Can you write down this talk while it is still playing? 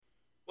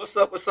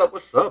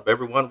What's up,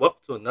 everyone? Welcome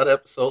to another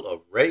episode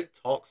of Ray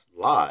Talks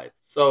Live.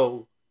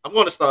 So, I'm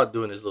going to start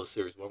doing this little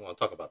series where I'm going to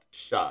talk about The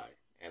Shy.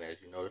 And as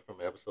you noticed from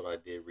the episode I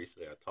did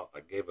recently, I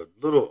gave a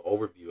little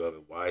overview of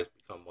it, why it's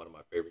become one of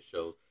my favorite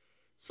shows.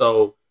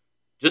 So,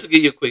 just to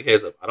give you a quick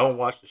heads up, I don't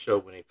watch the show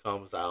when it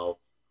comes out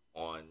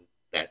on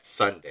that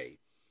Sunday.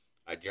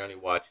 I generally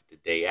watch it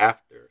the day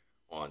after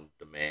on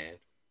demand.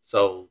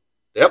 So,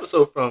 the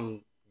episode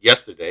from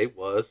yesterday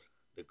was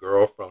The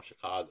Girl from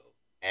Chicago.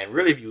 And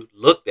really, if you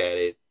looked at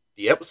it,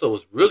 the episode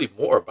was really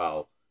more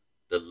about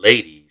the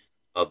ladies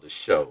of the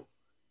show.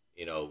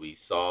 You know, we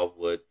saw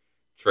what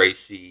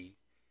Tracy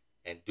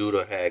and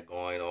Duda had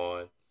going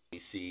on. We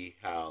see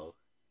how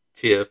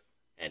Tiff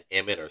and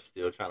Emmett are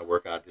still trying to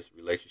work out this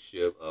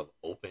relationship of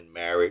open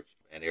marriage,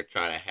 and they're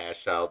trying to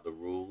hash out the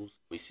rules.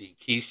 We see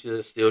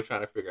Keisha still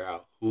trying to figure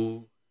out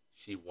who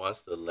she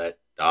wants to let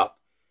adopt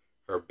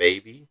her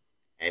baby.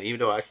 And even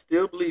though I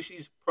still believe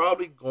she's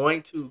probably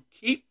going to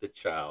keep the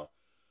child,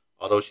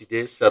 although she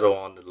did settle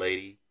on the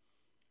lady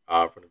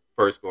from the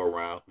first go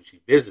around who she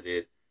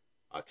visited,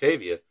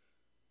 Octavia.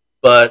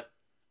 But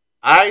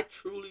I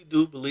truly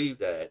do believe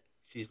that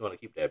she's going to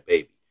keep that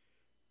baby.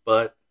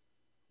 But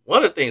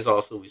one of the things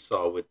also we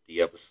saw with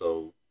the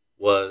episode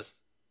was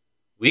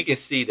we can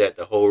see that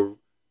the whole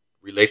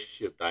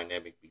relationship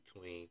dynamic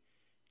between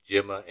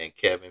Gemma and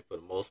Kevin, for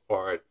the most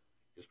part,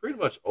 is pretty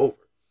much over.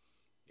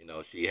 You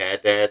know, she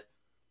had that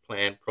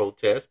planned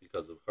protest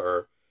because of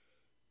her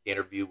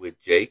interview with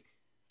Jake,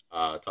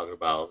 talking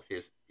about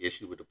his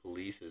issue with the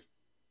police, his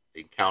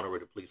encounter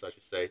with the police, I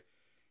should say,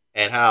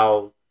 and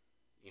how,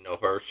 you know,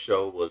 her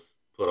show was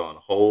put on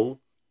hold,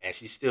 and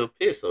she's still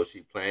pissed. So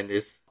she planned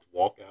this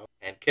walkout,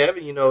 and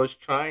Kevin, you know, is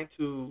trying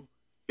to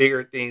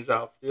figure things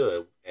out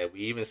still. And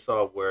we even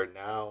saw where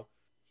now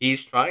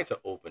he's trying to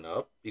open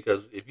up,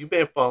 because if you've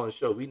been following the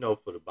show, we know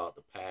for about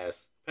the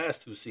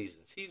past two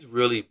seasons, he's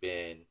really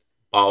been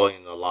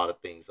following a lot of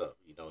things up.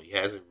 You know, he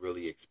hasn't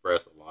really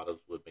expressed a lot of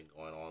what's been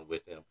going on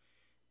with him.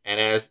 And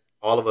as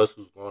all of us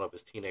who's grown up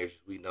as teenagers,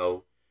 we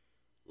know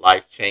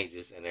life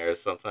changes, and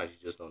there's sometimes you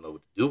just don't know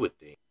what to do with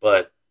things.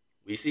 But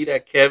we see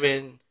that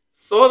Kevin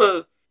sort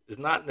of is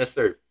not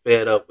necessarily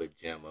fed up with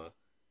Gemma,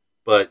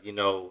 but, you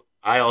know,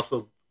 I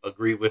also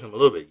agree with him a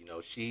little bit. You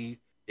know, she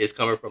is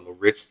coming from a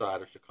rich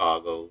side of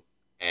Chicago,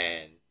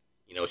 and,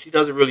 you know, she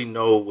doesn't really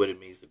know what it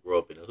means to grow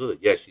up in the hood.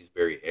 Yes, she's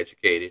very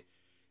educated.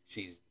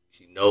 She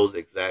knows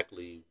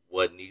exactly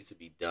what needs to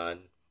be done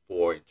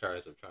for in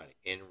terms of trying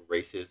to end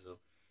racism,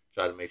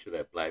 try to make sure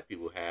that black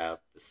people have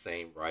the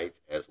same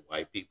rights as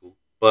white people.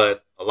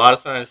 But a lot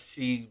of times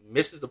she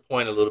misses the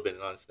point a little bit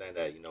and understand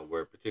that, you know,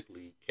 where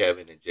particularly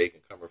Kevin and Jake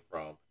are coming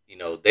from, you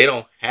know, they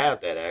don't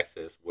have that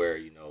access where,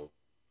 you know,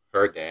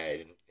 her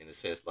dad, in a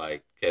sense,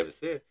 like Kevin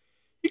said,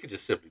 he could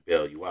just simply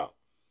bail you out.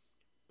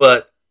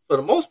 But for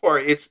the most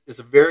part, it's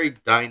a very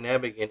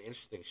dynamic and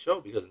interesting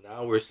show, because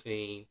now we're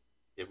seeing,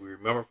 if we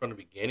remember from the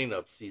beginning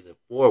of season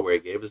 4, where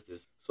it gave us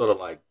this sort of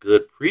like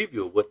good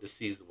preview of what the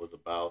season was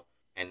about,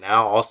 and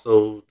now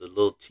also the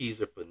little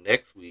teaser for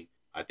next week,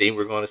 I think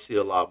we're going to see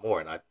a lot more.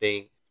 And I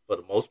think for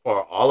the most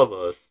part, all of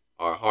us,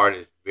 our heart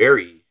is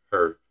very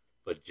hurt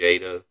for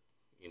Jada,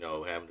 you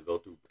know, having to go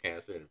through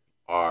cancer, and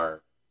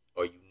or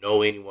you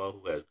know anyone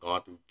who has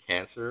gone through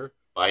cancer,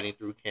 fighting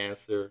through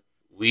cancer.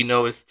 We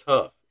know it's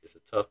tough. It's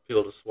a tough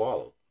pill to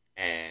swallow.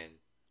 And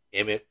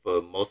Emmett,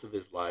 for most of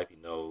his life,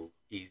 you know,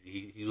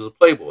 he was a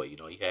playboy. You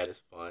know, he had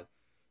his fun.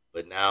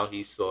 But now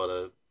he's sort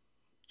of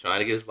trying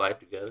to get his life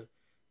together,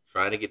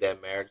 trying to get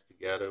that marriage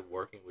together,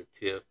 working with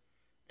Tiff.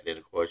 And then,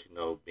 of course, you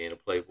know, being a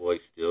playboy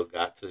still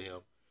got to him.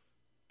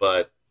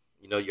 But,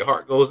 you know, your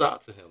heart goes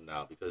out to him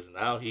now, because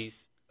now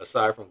he's,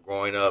 aside from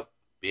growing up,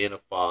 being a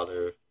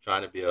father,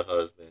 trying to be a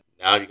husband,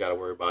 now you got to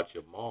worry about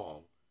your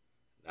mom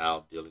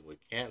now dealing with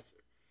cancer.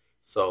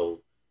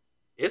 So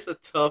it's a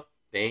tough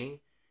thing.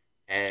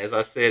 And as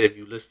I said, if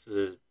you listen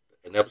to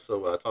an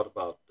episode where I talked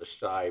about The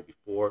Shy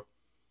before,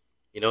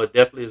 you know, it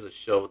definitely is a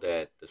show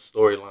that the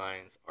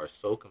storylines are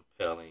so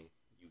compelling.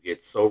 You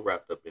get so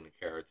wrapped up in the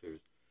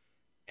characters.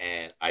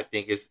 And I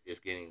think it's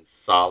getting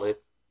solid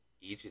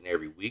each and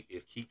every week.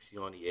 It keeps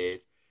you on the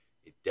edge.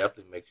 It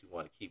definitely makes you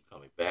want to keep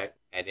coming back.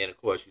 And then, of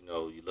course, you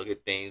know, you look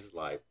at things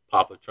like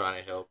Papa trying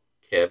to help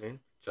Kevin,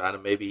 trying to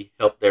maybe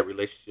help that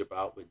relationship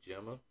out with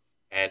Gemma.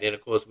 And then,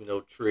 of course, we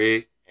know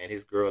Trig and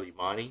his girl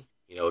Imani,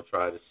 you know,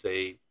 try to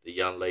save the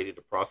young lady,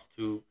 the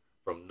prostitute,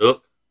 from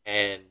Nook.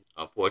 And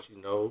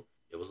unfortunately, you know,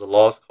 it was a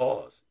lost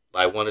cause.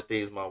 Like one of the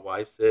things my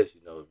wife says, you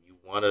know, if you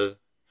want to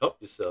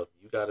help yourself,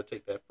 you got to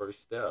take that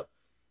first step.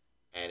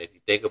 And if you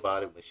think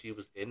about it, when she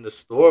was in the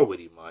store with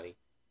Imani,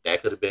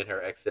 that could have been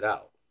her exit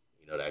out.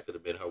 You know, that could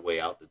have been her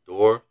way out the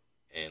door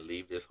and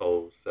leave this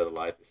whole set of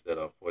life instead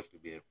of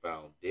unfortunately being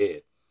found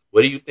dead.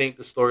 What do you think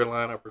the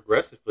storyline are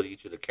progressing for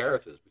each of the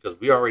characters? Because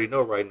we already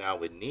know right now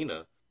with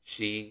Nina,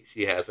 she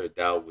has her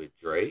doubt with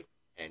Dre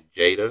and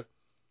Jada,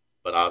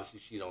 but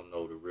obviously she don't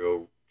know the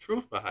real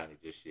truth behind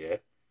it just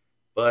yet.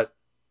 But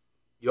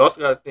you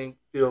also got to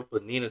feel for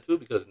Nina too,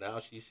 because now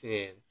she's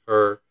seeing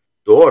her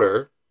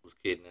daughter, who's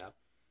kidnapped,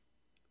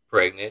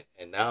 pregnant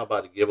and now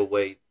about to give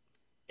away,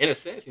 in a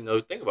sense,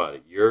 think about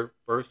it, your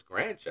first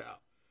grandchild.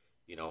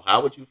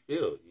 How would you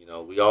feel?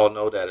 We all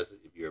know that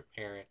if you're a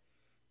parent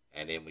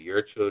and then when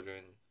your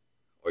children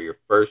or your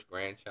first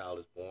grandchild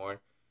is born,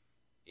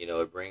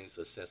 it brings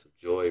a sense of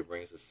joy. It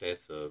brings a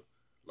sense of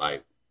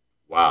like,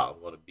 wow,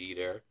 I'm going to be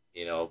there.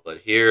 But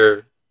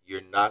here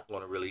you're not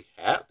going to really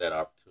have that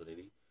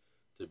opportunity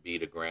to be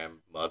the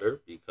grandmother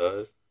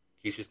because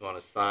Keisha's going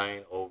to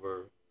sign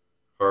over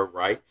her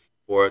rights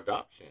for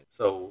adoption.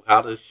 So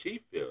how does she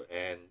feel?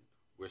 And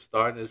we're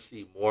starting to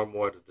see more and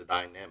more of the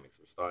dynamics.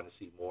 We're starting to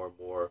see more and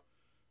more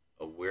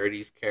of where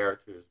these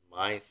characters'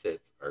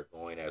 mindsets are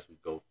going as we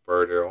go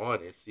further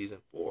on in season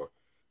 4.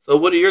 So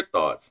what are your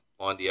thoughts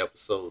on the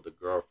episode, The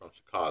Girl from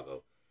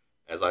Chicago?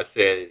 As I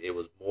said, it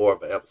was more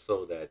of an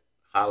episode that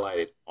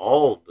highlighted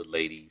all the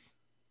ladies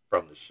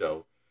from the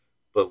show.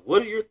 But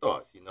what are your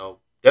thoughts?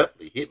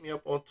 Definitely hit me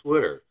up on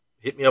Twitter.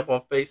 Hit me up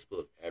on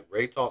Facebook at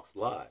Ray Talks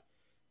Live.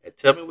 And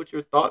tell me what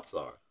your thoughts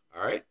are.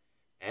 All right?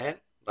 And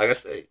like I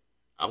say,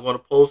 I'm going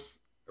to post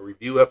a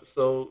review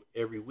episode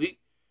every week.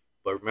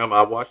 But remember,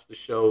 I watch the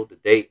show the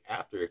day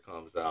after it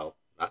comes out,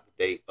 not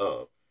the day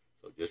of.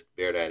 So just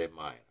bear that in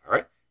mind. All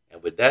right?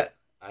 And with that,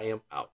 I am out.